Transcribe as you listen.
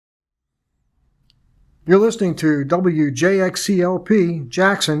You're listening to WJXC-LP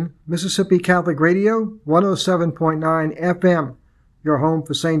Jackson, Mississippi Catholic Radio, 107.9 FM. Your home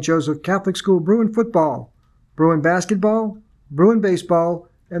for St. Joseph Catholic School Bruin football, Bruin basketball, Bruin baseball,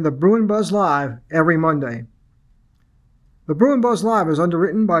 and the Bruin Buzz Live every Monday. The Bruin Buzz Live is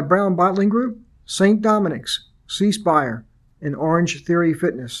underwritten by Brown Bottling Group, St. Dominic's, C Spire, and Orange Theory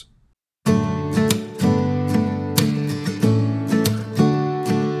Fitness.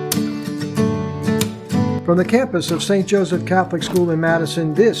 From the campus of St. Joseph Catholic School in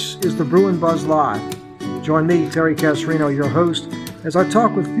Madison, this is the Bruin Buzz Live. Join me, Terry Cassreino, your host, as I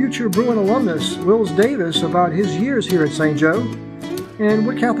talk with future Bruin alumnus Wils Davis about his years here at St. Joe and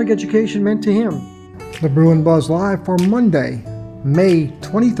what Catholic education meant to him. The Bruin Buzz Live for Monday, May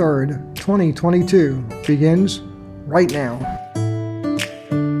 23rd, 2022 begins right now.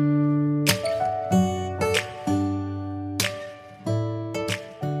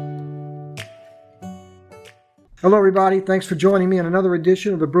 Hello, everybody. Thanks for joining me in another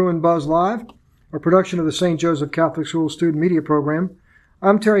edition of the Bruin Buzz Live, a production of the St. Joseph Catholic School Student Media Program.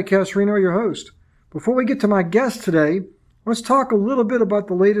 I'm Terry Cassreino, your host. Before we get to my guest today, let's talk a little bit about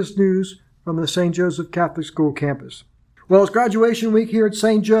the latest news from the St. Joseph Catholic School campus. Well, it's graduation week here at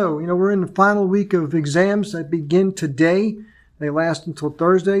St. Joe. We're in the final week of exams that begin today. They last until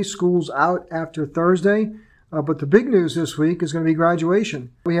Thursday. School's out after Thursday. But the big news this week is going to be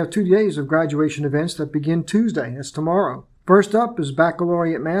graduation. We have 2 days of graduation events that begin Tuesday. That's tomorrow. First up is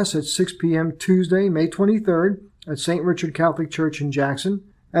Baccalaureate Mass at 6 p.m. Tuesday, May 23rd at St. Richard Catholic Church in Jackson.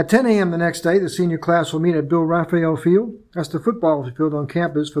 At 10 a.m. the next day, the senior class will meet at Bill Raphael Field. That's the football field on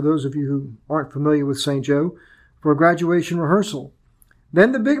campus for those of you who aren't familiar with St. Joe, for a graduation rehearsal.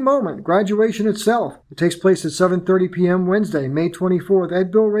 Then the big moment, graduation itself. It takes place at 7:30 p.m. Wednesday, May 24th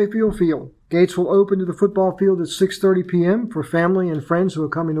at Bill Raphael Field. Gates will open to the football field at 6:30 p.m. for family and friends who are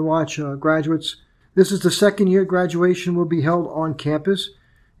coming to watch graduates. This is the second year graduation will be held on campus.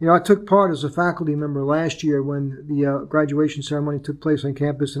 I took part as a faculty member last year when the graduation ceremony took place on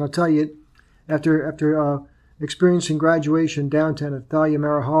campus, and I'll tell you, after experiencing graduation downtown at Thalia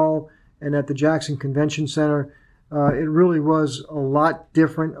Mara Hall and at the Jackson Convention Center, it really was a lot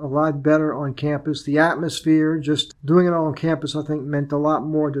different, a lot better on campus. The atmosphere, just doing it all on campus, I think meant a lot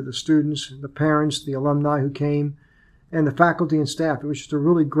more to the students, the parents, the alumni who came, and the faculty and staff. It was just a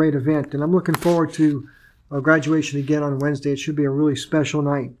really great event, and I'm looking forward to graduation again on Wednesday. It should be a really special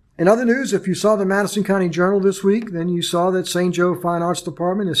night. In other news, if you saw the Madison County Journal this week, then you saw that St. Joe Fine Arts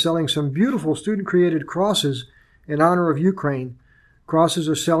Department is selling some beautiful student-created crosses in honor of Ukraine. Crosses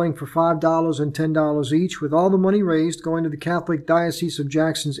are selling for $5 and $10 each, with all the money raised going to the Catholic Diocese of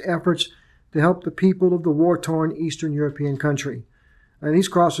Jackson's efforts to help the people of the war-torn Eastern European country. And these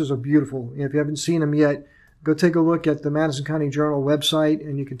crosses are beautiful. If you haven't seen them yet, go take a look at the Madison County Journal website,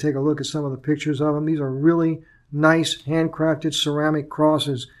 and you can take a look at some of the pictures of them. These are really nice, handcrafted ceramic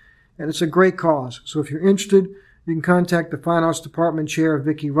crosses, and it's a great cause. So if you're interested, you can contact the Fine Arts Department Chair,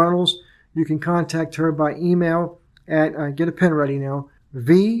 Vicki Runnels. You can contact her by email at, get a pen ready now,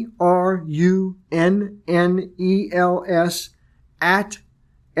 VRUNNELS at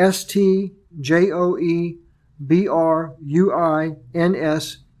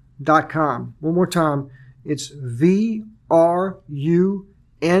STJOEBRUINS.com. One more time, it's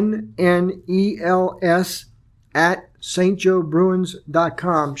VRUNNELS at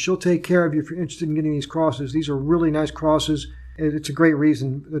stjoebruins.com. She'll take care of you if you're interested in getting these crosses. These are really nice crosses. It's a great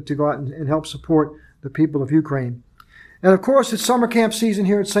reason to go out and help support the people of Ukraine. And of course, it's summer camp season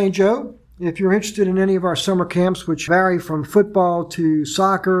here at St. Joe. If you're interested in any of our summer camps, which vary from football to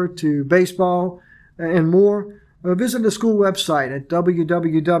soccer to baseball and more, visit the school website at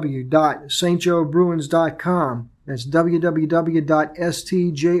www.stjoebruins.com. That's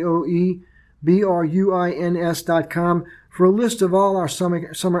www.stjoebruins.com for a list of all our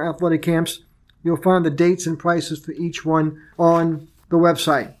summer athletic camps. You'll find the dates and prices for each one on the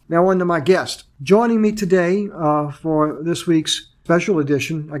website. Now on to my guest. Joining me today for this week's special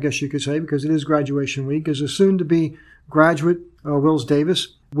edition, I guess you could say, because it is graduation week, is a soon-to-be graduate, Wils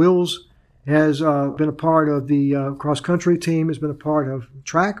Davis. Wils has been a part of the cross-country team, has been a part of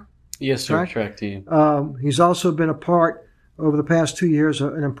track. Yes, sir, track team. He's also been a part, over the past 2 years,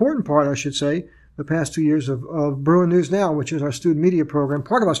 an important part, I should say, the past 2 years of Bruin News Now, which is our student media program,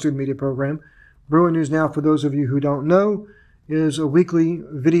 part of our student media program. Bruin News Now, for those of you who don't know, is a weekly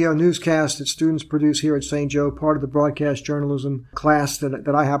video newscast that students produce here at St. Joe, part of the broadcast journalism class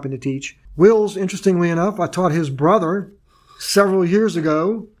that I happen to teach. Wils, interestingly enough, I taught his brother several years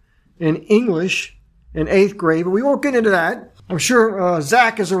ago in English in 8th grade, but we won't get into that. I'm sure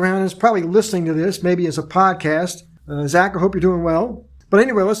Zach is around and is probably listening to this, maybe as a podcast. Zach, I hope you're doing well. But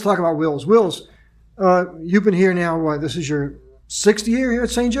anyway, let's talk about Wils. Wils, You've been here now, this is your 6th year here at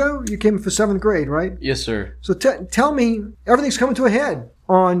St. Joe? You came for 7th grade, right? Yes, sir. So tell me, everything's coming to a head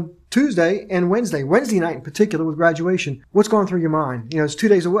on Tuesday and Wednesday night in particular with graduation. What's going through your mind? It's 2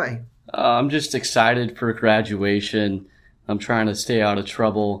 days away. I'm just excited for graduation. I'm trying to stay out of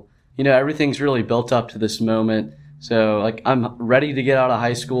trouble. Everything's really built up to this moment. So, I'm ready to get out of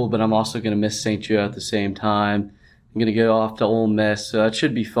high school, but I'm also going to miss St. Joe at the same time. I'm going to go off to Ole Miss, so that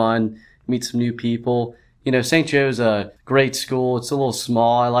should be fun, meet some new people. St. Joe's a great school. It's a little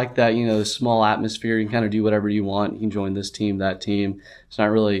small. I like that, the small atmosphere. You can kind of do whatever you want. You can join this team, that team. It's not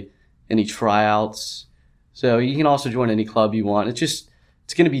really any tryouts. So you can also join any club you want. It's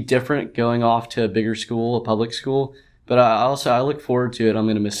going to be different going off to a bigger school, a public school. But I look forward to it. I'm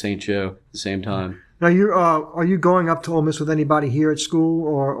going to miss St. Joe at the same time. Now, are you going up to Ole Miss with anybody here at school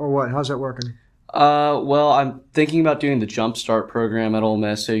or what? How's that working? Well, I'm thinking about doing the Jump Start program at Ole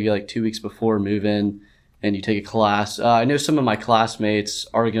Miss. So you get 2 weeks before move in and you take a class. I know some of my classmates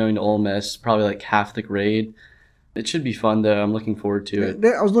are going to Ole Miss, probably half the grade. It should be fun, though. I'm looking forward to it.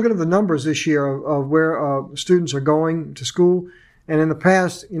 I was looking at the numbers this year of where students are going to school. And in the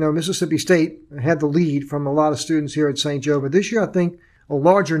past, Mississippi State had the lead from a lot of students here at St. Joe. But this year, I think a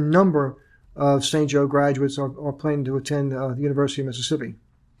larger number of St. Joe graduates are planning to attend the University of Mississippi.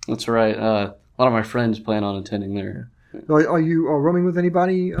 That's right. A lot of my friends plan on attending there. So are you rooming with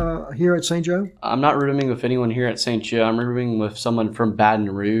anybody here at St. Joe? I'm not rooming with anyone here at St. Joe. I'm rooming with someone from Baton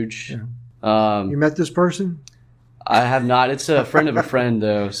Rouge. Yeah. You met this person? I have not. It's a friend of a friend,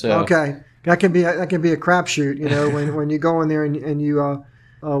 though. So okay, that can be a crapshoot. When you go in there and you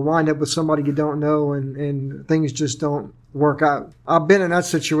wind up with somebody you don't know and things just don't work out. I've been in that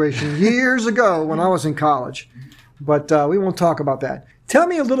situation years ago when I was in college, but we won't talk about that. Tell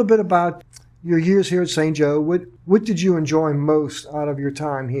me a little bit about your years here at St. Joe. What did you enjoy most out of your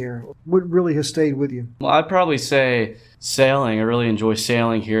time here? What really has stayed with you? Well, I'd probably say sailing. I really enjoy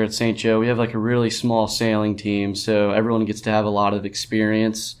sailing here at St. Joe. We have a really small sailing team, so everyone gets to have a lot of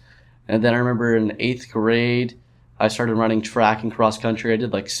experience. And then I remember in 8th grade, I started running track and cross country. I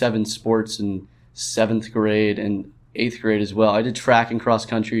did 7 sports in 7th grade and 8th grade as well. I did track and cross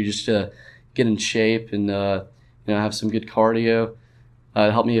country just to get in shape and have some good cardio.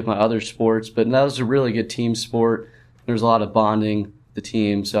 It helped me with my other sports, but that was a really good team sport. There was a lot of bonding with the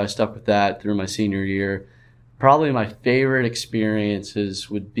team, so I stuck with that through my senior year. Probably my favorite experiences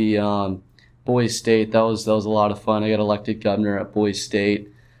would be Boys State. That was a lot of fun. I got elected governor at Boys State.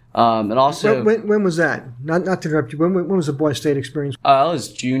 And also, when was that? Not to interrupt you. When was the Boys State experience? That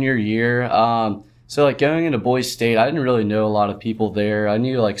was junior year. So going into Boys State, I didn't really know a lot of people there. I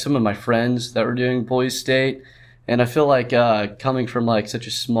knew some of my friends that were doing Boys State. And I feel coming from such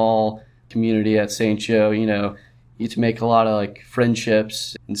a small community at St. Joe, you get to make a lot of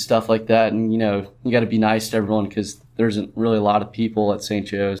friendships and stuff like that. And, you got to be nice to everyone because there isn't really a lot of people at St.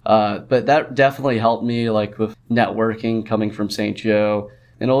 Joe's. But that definitely helped me with networking coming from St. Joe.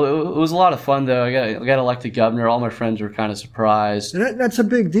 And it was a lot of fun, though. I got elected governor. All my friends were kind of surprised. And that's a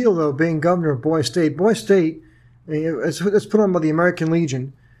big deal, though, being governor of Boys State. Boys State, it's put on by the American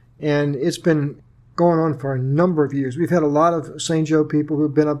Legion, and it's been going on for a number of years. We've had a lot of St. Joe people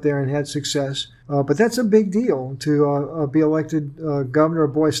who've been up there and had success. But that's a big deal to be elected governor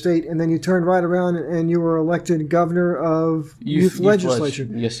of Boys State. And then you turned right around and you were elected governor of Youth Legislature.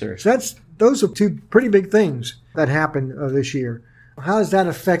 Yes, sir. So those are 2 pretty big things that happened this year. How has that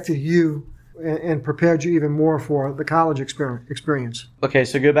affected you and prepared you even more for the college experience? Okay,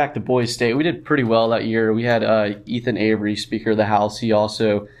 so go back to Boys State. We did pretty well that year. We had Ethan Avery, Speaker of the House. He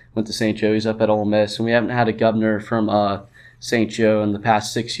also went to St. Joe. He's up at Ole Miss. And we haven't had a governor from St. Joe in the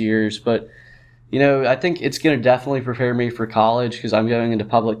past 6 years. But, I think it's going to definitely prepare me for college because I'm going into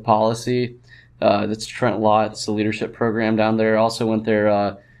public policy. That's Trent Lott. It's the leadership program down there. I also went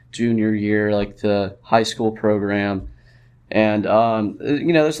there junior year, the high school program. And,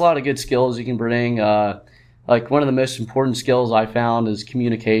 there's a lot of good skills you can bring. One of the most important skills I found is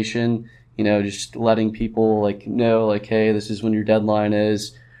communication, just letting people know, hey, this is when your deadline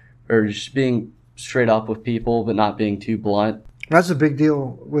is, or just being straight up with people, but not being too blunt. That's a big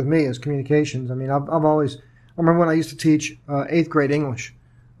deal with me is communications. I mean, I remember when I used to teach 8th grade English,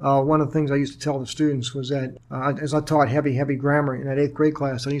 one of the things I used to tell the students was that as I taught heavy grammar in that 8th grade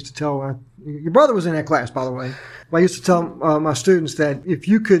class, I used to tell, your brother was in that class, by the way, but I used to tell my students that if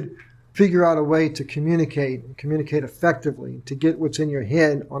you could figure out a way to communicate effectively, to get what's in your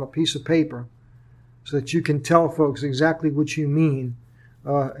head on a piece of paper so that you can tell folks exactly what you mean,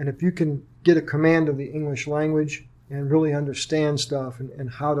 and if you can get a command of the English language and really understand stuff and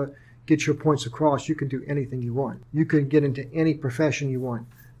how to get your points across, you can do anything you want. You can get into any profession you want.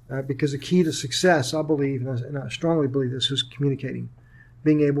 because the key to success, I believe, and I strongly believe this, is communicating,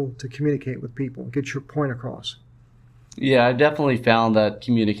 being able to communicate with people, get your point across. Yeah, I definitely found that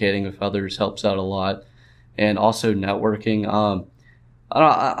communicating with others helps out a lot, and also networking.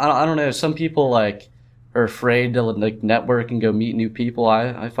 I don't know. Some people like are afraid to like network and go meet new people.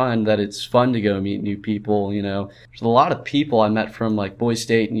 I find that it's fun to go meet new people. You know, there's a lot of people I met from like Boys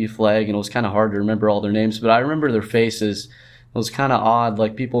State and Youth Leg, and it was kind of hard to remember all their names, but I remember their faces. It was kind of odd.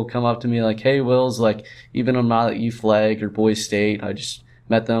 Like people come up to me like, "Hey, Wils," like even I'm not at Youth Leg or Boys State. I just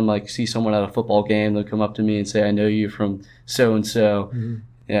met them, like see someone at a football game. They'll come up to me and say, "I know you from so and so."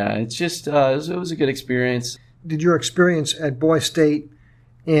 Yeah, it's just it was a good experience. Did your experience at Boys State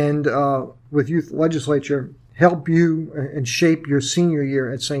and with youth legislature help you and shape your senior year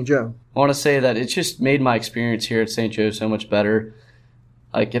at St. Joe? I want to say that it just made my experience here at St. Joe so much better.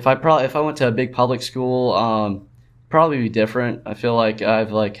 Like if I went to a big public school, probably be different. I feel like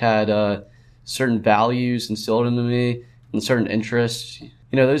I've like had certain values instilled into me and certain interests.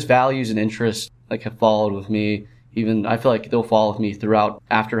 You know, those values and interests like have followed with me. Even I feel like they'll follow with me throughout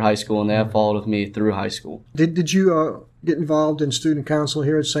after high school, and they have followed with me through high school. Did you get involved in student council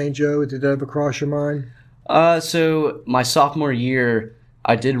here at St. Joe? Did that ever cross your mind? So my sophomore year,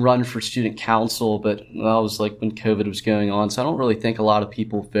 I did run for student council, but that was like when COVID was going on, so I don't really think a lot of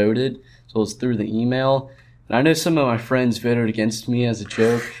people voted. So it was through the email. And I know some of my friends voted against me as a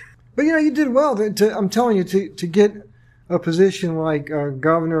joke. But, you know, you did well. I'm telling you, to get a position like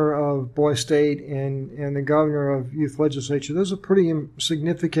governor of Boys State and the governor of youth legislature, those are pretty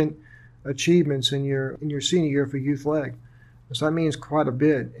significant achievements in your senior year for Youth Leg. So that means quite a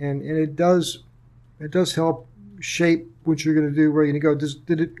bit. And it does help shape what you're going to do, where you're going to go.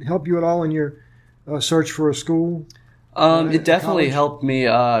 Did it help you at all in your search for a school? It definitely helped me.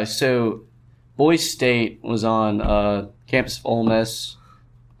 So Boys State was on campus of Ole Miss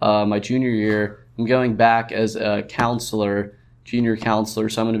my junior year. I'm going back as a counselor, junior counselor,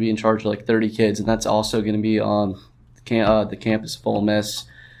 so I'm going to be in charge of like 30 kids, and that's also going to be on the campus of Ole Miss.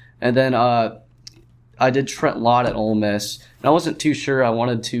 And then I did Trent Lott at Ole Miss, and I wasn't too sure I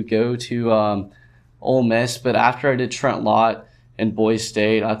wanted to go to Ole Miss, but after I did Trent Lott and Boys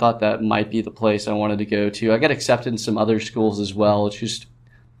State, I thought that might be the place I wanted to go to. I got accepted in some other schools as well. It's just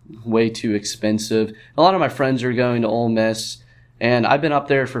way too expensive. A lot of my friends are going to Ole Miss, and I've been up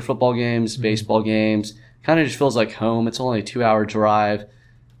there for football games, baseball games. Kind of just feels like home. It's only a 2-hour drive.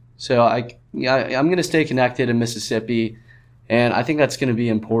 So I'm going to stay connected in Mississippi, and I think that's going to be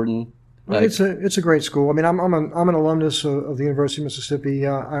important. Well, it's a great school. I mean, I'm an alumnus of the University of Mississippi.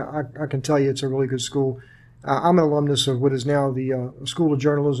 I can tell you it's a really good school. I'm an alumnus of what is now the School of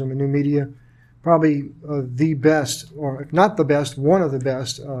Journalism and New Media, probably the best, or if not the best, one of the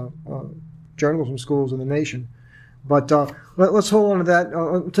best journalism schools in the nation. But let's hold on to that.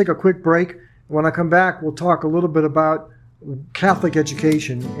 I'll take a quick break. When I come back, we'll talk a little bit about Catholic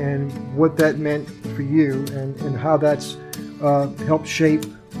education and what that meant for you and how that's helped shape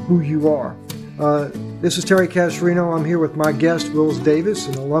who you are. This is Terry Cassreino. I'm here with my guest, Wils Davis,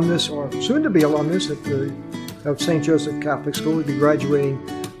 an alumnus, or soon-to-be alumnus of St. Joseph Catholic School. He'll be graduating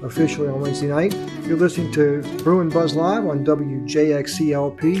officially on Wednesday night. You're listening to Bruin Buzz Live on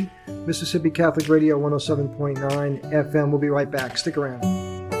WJXC-LP, Mississippi Catholic Radio 107.9 FM. We'll be right back. Stick around.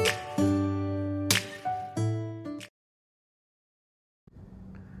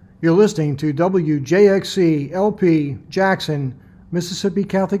 You're listening to WJXC-LP Jackson, Mississippi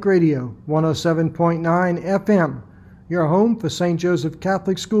Catholic Radio 107.9 FM. Your home for St. Joseph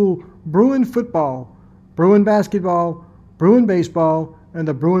Catholic School, Bruin football, Bruin basketball, Bruin baseball, and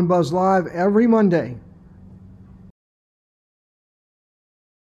the Bruin Buzz Live every Monday.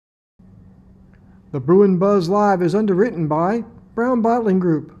 The Bruin Buzz Live is underwritten by Brown Bottling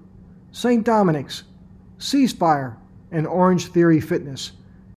Group, St. Dominic's, Ceasefire, and Orange Theory Fitness.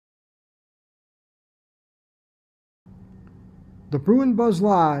 The Bruin Buzz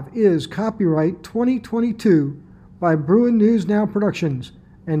Live is copyright 2022 by Bruin News Now Productions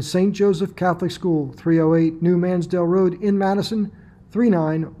and St. Joseph Catholic School, 308 New Mansdale Road in Madison,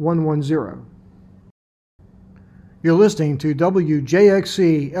 39110. You're listening to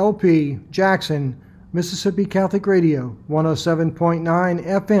WJXC-LP Jackson, Mississippi Catholic Radio 107.9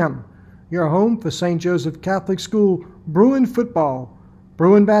 FM. Your home for St. Joseph Catholic School, Bruin football,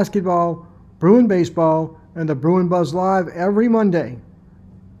 Bruin basketball, Bruin baseball, and the Bruin Buzz Live every Monday.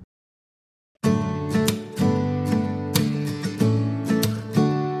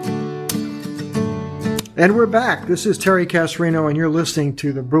 And we're back. This is Terry Cassreino, and you're listening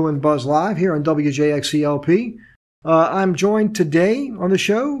to the Bruin Buzz Live here on WJXC-LP. I'm joined today on the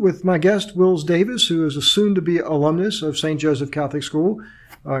show with my guest, Wils Davis, who is a soon-to-be alumnus of St. Joseph Catholic School.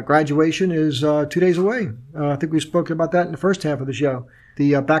 Graduation is 2 days away. I think we spoke about that in the first half of the show.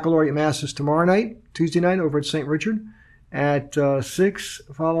 The baccalaureate mass is tomorrow night, Tuesday night, over at St. Richard at 6,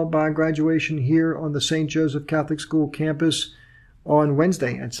 followed by graduation here on the St. Joseph Catholic School campus on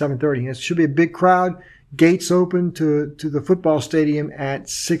Wednesday at 7:30. It should be a big crowd. Gates open to the football stadium at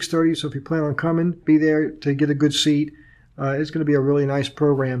 6:30, so if you plan on coming, be there to get a good seat. It's going to be a really nice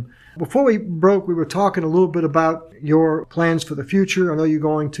program. Before we broke, we were talking a little bit about your plans for the future. I know you're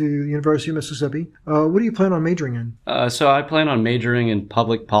going to the University of Mississippi. What do you plan on majoring in? So I plan on majoring in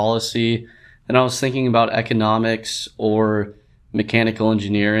public policy, and I was thinking about economics or mechanical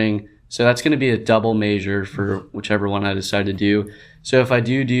engineering. So that's going to be a double major for whichever one I decide to do. So if I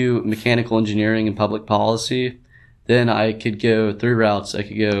do mechanical engineering and public policy, then I could go 3 routes. I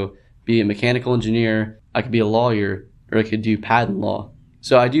could go be a mechanical engineer, I could be a lawyer, or I could do patent law.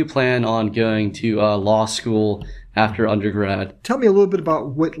 So I do plan on going to law school after undergrad. Tell me a little bit about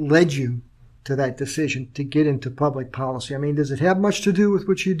what led you to that decision to get into public policy. I mean, does it have much to do with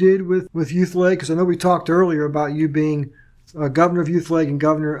what you did with Youth Leg? Because I know we talked earlier about you being governor of Youth Leg and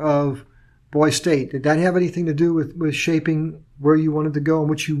governor of Boys State. Did that have anything to do with shaping where you wanted to go and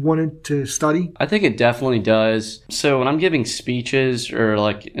what you wanted to study? I think it definitely does. So when I'm giving speeches or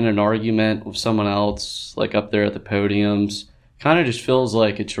like in an argument with someone else, like up there at the podiums, kind of just feels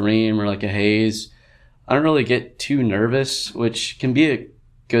like a dream or like a haze. I don't really get too nervous, which can be a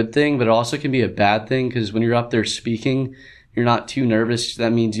good thing, but it also can be a bad thing because when you're up there speaking, you're not too nervous.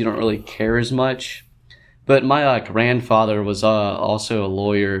 That means you don't really care as much. But my grandfather was also a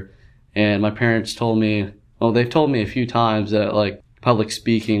lawyer, and my parents told me, well, they've told me a few times that like public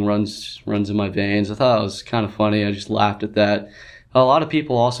speaking runs in my veins. I thought it was kind of funny. I just laughed at that. A lot of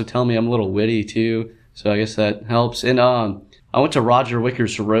people also tell me I'm a little witty too, so I guess that helps. And I went to Roger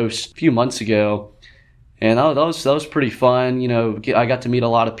Wicker's roast a few months ago, and that was pretty fun. You know, I got to meet a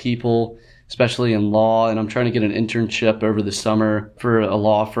lot of people, especially in law, and I'm trying to get an internship over the summer for a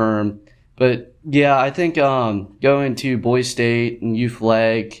law firm. But yeah, I think going to Boys State and Youth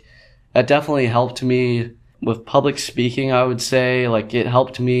Leg, that definitely helped me with public speaking. I would say like it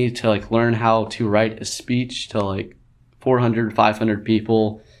helped me to like learn how to write a speech to like 400, 500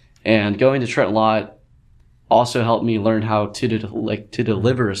 people, and going to Trent Lott also helped me learn how to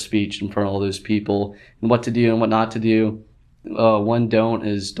deliver a speech in front of all those people and what to do and what not to do. One don't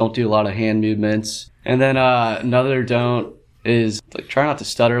is don't do a lot of hand movements. And then another don't is like try not to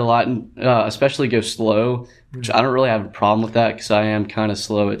stutter a lot and especially go slow, which I don't really have a problem with that because I am kind of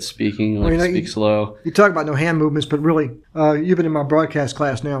slow at speaking, like speak slow. You talk about no hand movements, but really you've been in my broadcast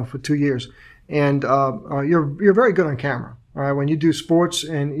class now for 2 years, and you're very good on camera. All right, when you do sports,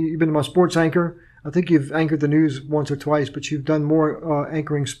 and you've been my sports anchor. I think you've anchored the news once or twice, but you've done more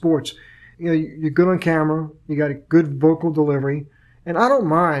anchoring sports. You know, you're good on camera. You got a good vocal delivery. And I don't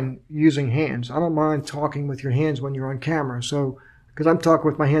mind using hands. I don't mind talking with your hands when you're on camera. So, because I'm talking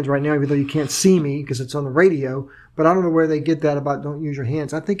with my hands right now, even though you can't see me because it's on the radio, but I don't know where they get that about don't use your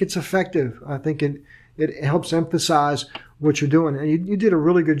hands. I think it's effective. I think it helps emphasize what you're doing. And you did a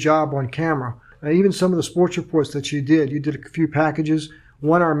really good job on camera. Even some of the sports reports that you did a few packages.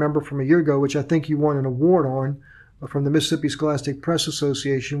 One I remember from a year ago, which I think you won an award on from the Mississippi Scholastic Press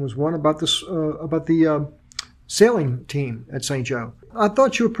Association, was one about the sailing team at St. Joe. I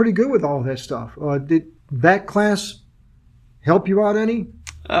thought you were pretty good with all of that stuff. Did that class help you out any?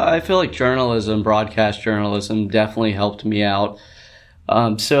 I feel like broadcast journalism definitely helped me out.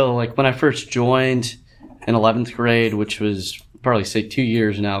 So like when I first joined in 11th grade, which was probably say 2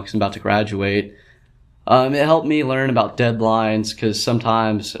 years now because I'm about to graduate, it helped me learn about deadlines because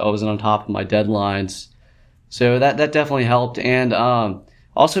sometimes I wasn't on top of my deadlines. So that definitely helped, and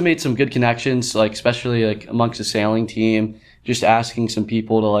also made some good connections, like especially like amongst the sailing team, just asking some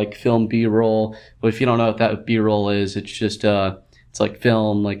people to like film B-roll. But if you don't know what that B-roll is, it's just it's like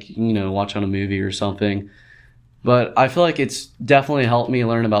film, like, you know, watch on a movie or something. But I feel like it's definitely helped me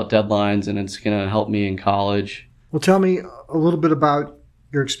learn about deadlines, and it's going to help me in college. Well, tell me a little bit about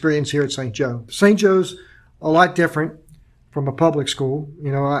your experience here at St. Joe. St. Joe's a lot different from a public school. You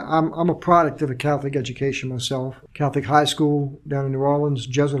know, I'm a product of a Catholic education myself. Catholic high school down in New Orleans,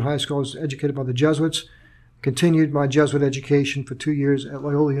 Jesuit high school. I was educated by the Jesuits. Continued my Jesuit education for 2 years at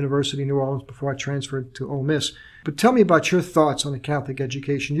Loyola University, New Orleans, before I transferred to Ole Miss. But tell me about your thoughts on the Catholic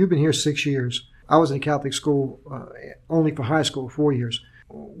education. You've been here 6 years. I was in a Catholic school only for high school, 4 years.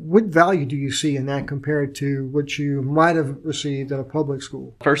 What value do you see in that compared to what you might have received at a public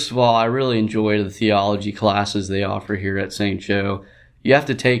school? First of all, I really enjoy the theology classes they offer here at St. Joe. You have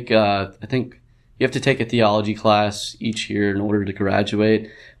to take, I think you have to take a theology class each year in order to graduate,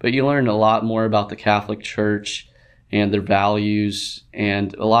 but you learn a lot more about the Catholic Church and their values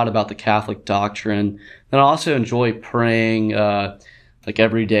and a lot about the Catholic doctrine. And I also enjoy praying like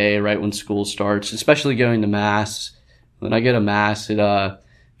every day right when school starts, especially going to Mass. When I go to Mass, it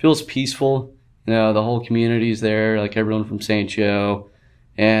feels peaceful. You know, the whole community's there, like everyone from St. Joe.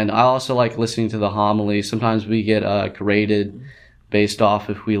 And I also like listening to the homily. Sometimes we get graded based off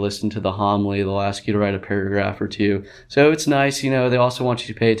if we listen to the homily. They'll ask you to write a paragraph or two. So it's nice, you know, they also want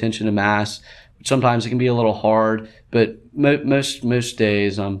you to pay attention to Mass. Sometimes it can be a little hard, but most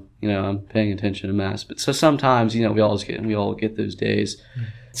days I'm paying attention to Mass. But so sometimes, you know, we all get those days. Mm-hmm.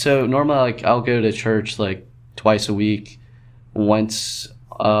 So normally, like, I'll go to church like twice a week, once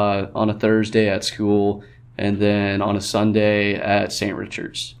on a Thursday at school, and then on a Sunday at St.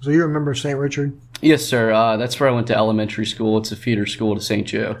 Richard's. So you remember St. Richard? Yes, sir. That's where I went to elementary school. It's a feeder school to St.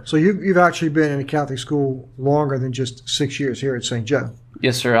 Joe. So you've actually been in a Catholic school longer than just 6 years here at St. Joe.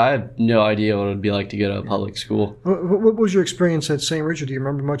 Yes, sir. I had no idea what it would be like to go to a public school. What was your experience at St. Richard? Do you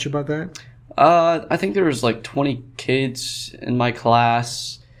remember much about that? I think there was like 20 kids in my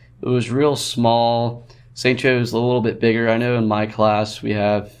class. It was real small. St. Joe is a little bit bigger. I know in my class we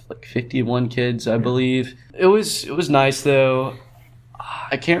have like 51 kids, I believe. It was nice though.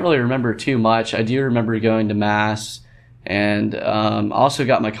 I can't really remember too much. I do remember going to Mass, and also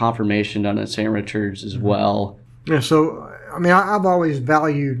got my confirmation done at St. Richard's as well. Yeah, so I mean, I've always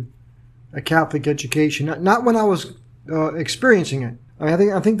valued a Catholic education. Not when I was experiencing it. I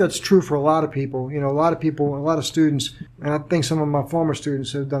mean, I think that's true for a lot of people. You know, a lot of students, and I think some of my former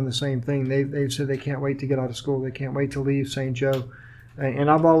students have done the same thing. They've said they can't wait to get out of school. They can't wait to leave St. Joe. And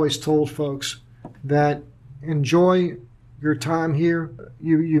I've always told folks that enjoy your time here.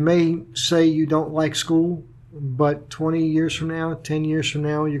 You may say you don't like school, but 20 years from now, 10 years from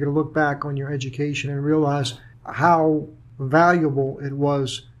now, you're going to look back on your education and realize how valuable it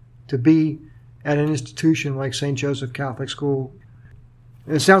was to be at an institution like St. Joseph Catholic School.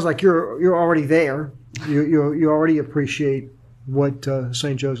 And it sounds like you're already there. You already appreciate what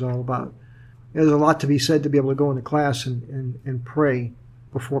St. Joe's all about. There's a lot to be said to be able to go into class and pray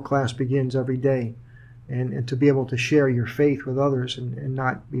before class begins every day, and to be able to share your faith with others and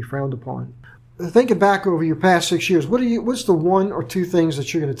not be frowned upon. Thinking back over your past 6 years, what's the one or two things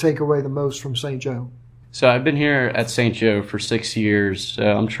that you're going to take away the most from St. Joe? So I've been here at St. Joe for 6 years, so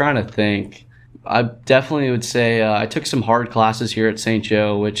I'm trying to think. I definitely would say I took some hard classes here at St.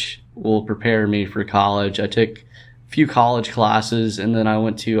 Joe, which will prepare me for college. I took a few college classes, and then I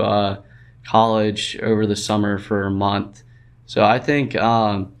went to college over the summer for a month. So I think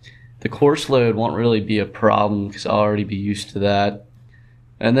the course load won't really be a problem because I'll already be used to that.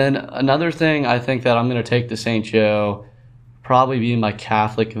 And then another thing I think that I'm going to take to St. Joe probably be my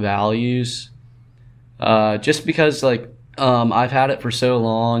Catholic values. Just because I've had it for so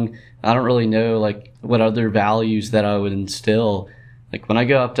long, I don't really know like what other values that I would instill. Like when I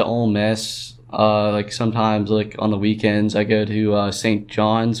go up to Ole Miss, like sometimes like on the weekends I go to St.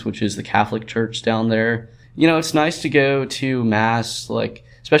 John's, which is the Catholic church down there. You know, it's nice to go to Mass, like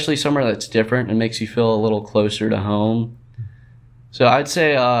especially somewhere that's different and makes you feel a little closer to home. So I'd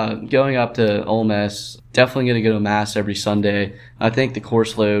say going up to Ole Miss, definitely going to go to Mass every Sunday. I think the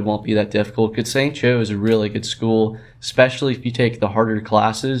course load won't be that difficult because St. Joe is a really good school, especially if you take the harder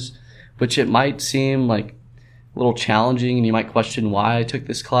classes, which it might seem like a little challenging and you might question why I took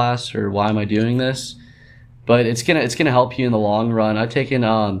this class or why am I doing this. But it's gonna help you in the long run. I've taken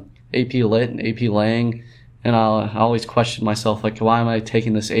AP Lit and AP Lang, and I always question myself, like, why am I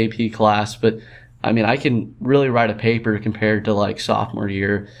taking this AP class? But I mean, I can really write a paper compared to like sophomore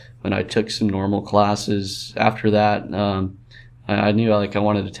year when I took some normal classes. After that, I knew like I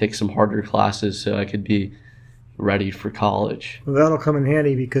wanted to take some harder classes so I could be ready for college. Well, that'll come in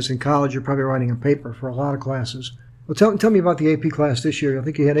handy because in college you're probably writing a paper for a lot of classes. Well, tell me about the AP class this year. I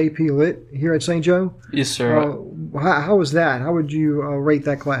think you had AP Lit here at St. Joe. Yes, sir. How was that? How would you rate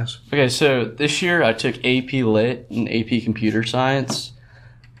that class? Okay, so this year I took AP Lit and AP Computer Science.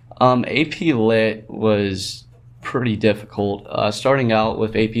 AP Lit was pretty difficult. Starting out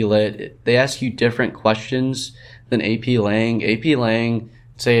with AP Lit, they ask you different questions than AP Lang. AP Lang,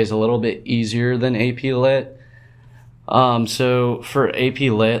 I'd say, is a little bit easier than AP Lit. So for AP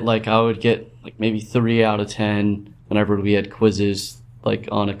Lit, like I would get like maybe 3 out of 10 whenever we had quizzes, like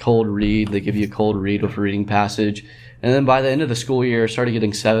on a cold read. They give you a cold read with a reading passage. And then by the end of the school year, I started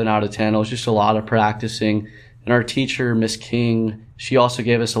getting 7 out of 10. It was just a lot of practicing. And our teacher, Miss King, she also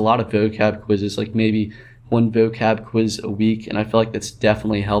gave us a lot of vocab quizzes, like maybe 1 vocab quiz a week. And I feel like that's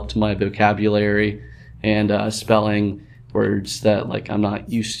definitely helped my vocabulary and spelling words that like I'm not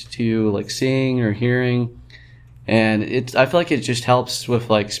used to like seeing or hearing. And I feel like it just helps with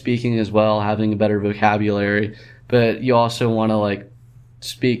like speaking as well, having a better vocabulary. but you also want to like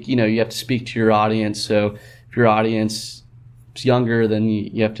speak, you have to speak to your audience. So if your audience is younger, then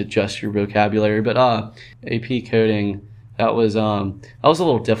you have to adjust your vocabulary. But AP coding, that was a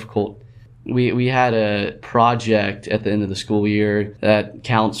little difficult. We had a project at the end of the school year that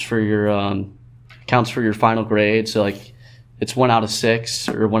counts for your final grade. So like it's 1 out of 6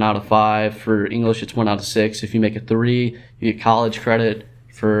 or 1 out of 5. For English, it's 1 out of 6. If you make a 3, you get college credit.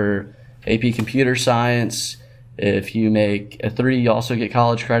 For AP Computer Science, if you make a 3, you also get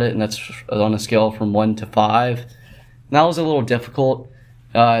college credit, and that's on a scale from 1 to 5. And that was a little difficult.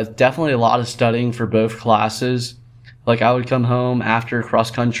 Definitely a lot of studying for both classes. Like I would come home after cross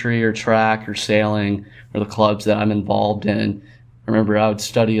country or track or sailing or the clubs that I'm involved in. I remember I would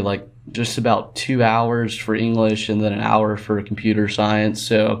study like just about 2 hours for English and then an hour for computer science.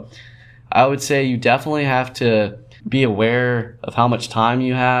 So I would say you definitely have to be aware of how much time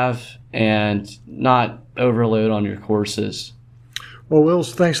you have and not overload on your courses. Well,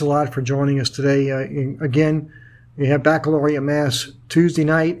 Wils, thanks a lot for joining us today. Again, we have Baccalaureate Mass Tuesday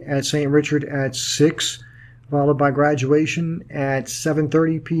night at St. Richard at 6, followed by graduation at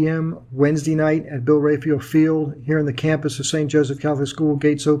 7:30 p.m. Wednesday night at Bill Rayfield Field here in the campus of St. Joseph Catholic School.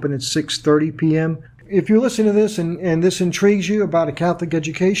 Gates open at 6:30 p.m. If you're listening to this and this intrigues you about a Catholic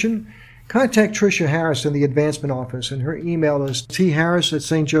education, contact Tricia Harris in the Advancement Office, and her email is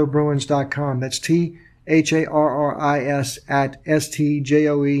tharris@stjoebruins.com. That's THARRIS at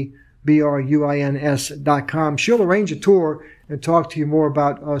STJOEBRUINS.com. She'll arrange a tour and talk to you more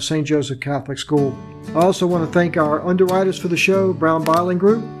about St. Joseph Catholic School. I also want to thank our underwriters for the show, Brown Biling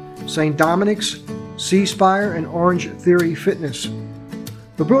Group, St. Dominic's, C Spire, and Orange Theory Fitness.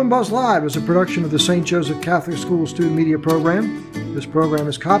 The Bruin Buzz Live is a production of the St. Joseph Catholic School Student Media Program. This program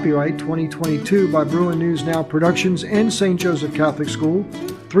is copyright 2022 by Bruin News Now Productions and St. Joseph Catholic School,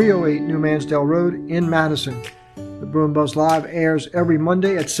 308 New Mansdale Road in Madison. The Bruin Buzz Live airs every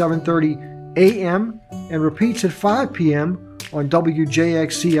Monday at 7:30 a.m. and repeats at 5 p.m. on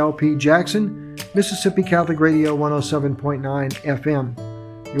WJXC-LP Jackson, Mississippi Catholic Radio 107.9 FM.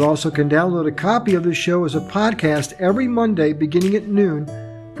 You also can download a copy of this show as a podcast every Monday beginning at noon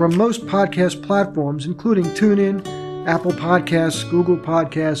from most podcast platforms, including TuneIn, Apple Podcasts, Google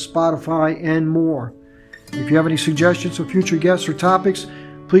Podcasts, Spotify, and more. If you have any suggestions for future guests or topics,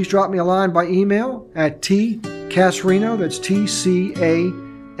 please drop me a line by email at tcassreino, that's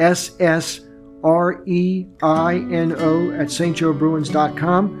TCASSREINO at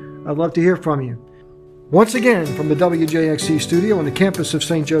stjoebruins.com. I'd love to hear from you. Once again, from the WJXC studio on the campus of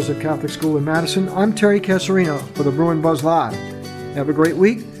St. Joseph Catholic School in Madison, I'm Terry Cassreino for the Bruin Buzz Live. Have a great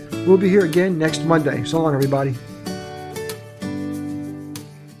week. We'll be here again next Monday. So long, everybody.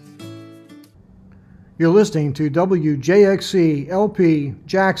 You're listening to WJXC-LP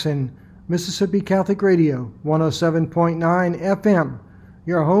Jackson, Mississippi Catholic Radio, 107.9 FM.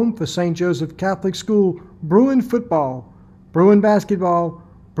 Your home for St. Joseph Catholic School, Bruin football, Bruin basketball,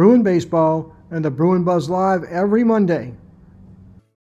 Bruin baseball, and the Bruin Buzz Live every Monday.